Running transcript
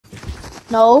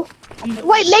No.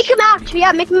 Wait, make a match.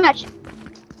 Yeah, make a match.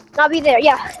 I'll be there.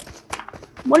 Yeah.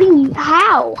 What do you mean?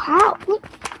 How?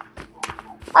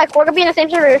 Like we're gonna be in the same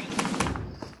server.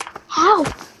 How?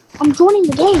 I'm joining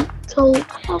the game. So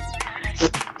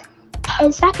how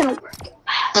is that gonna work?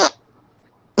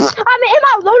 I'm in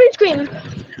my loading screen.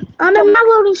 I'm in my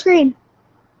loading screen.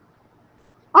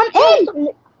 I'm in.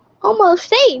 Almost.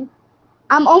 Same.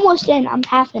 I'm almost in. I'm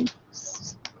half in.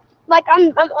 Like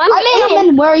I'm I'm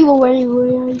in. Where are you?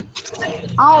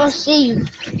 I don't see you.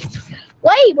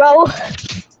 Wait, bro.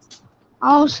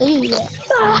 I don't see you yet.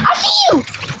 I see you.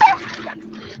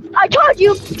 I told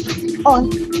you.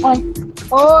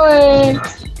 Oi.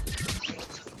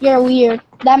 You're weird.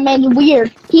 That man's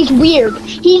weird. He's weird.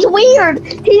 He's weird.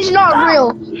 He's not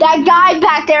real. That guy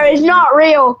back there is not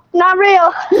real. Not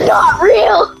real. Not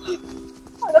real.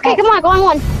 Okay, come on, go on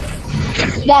one.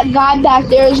 That guy back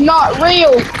there is not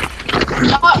real.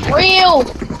 Not real.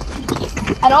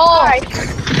 At all. Alright.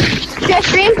 Should I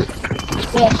stream?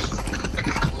 Yes.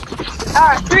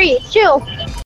 Alright, 3, 2.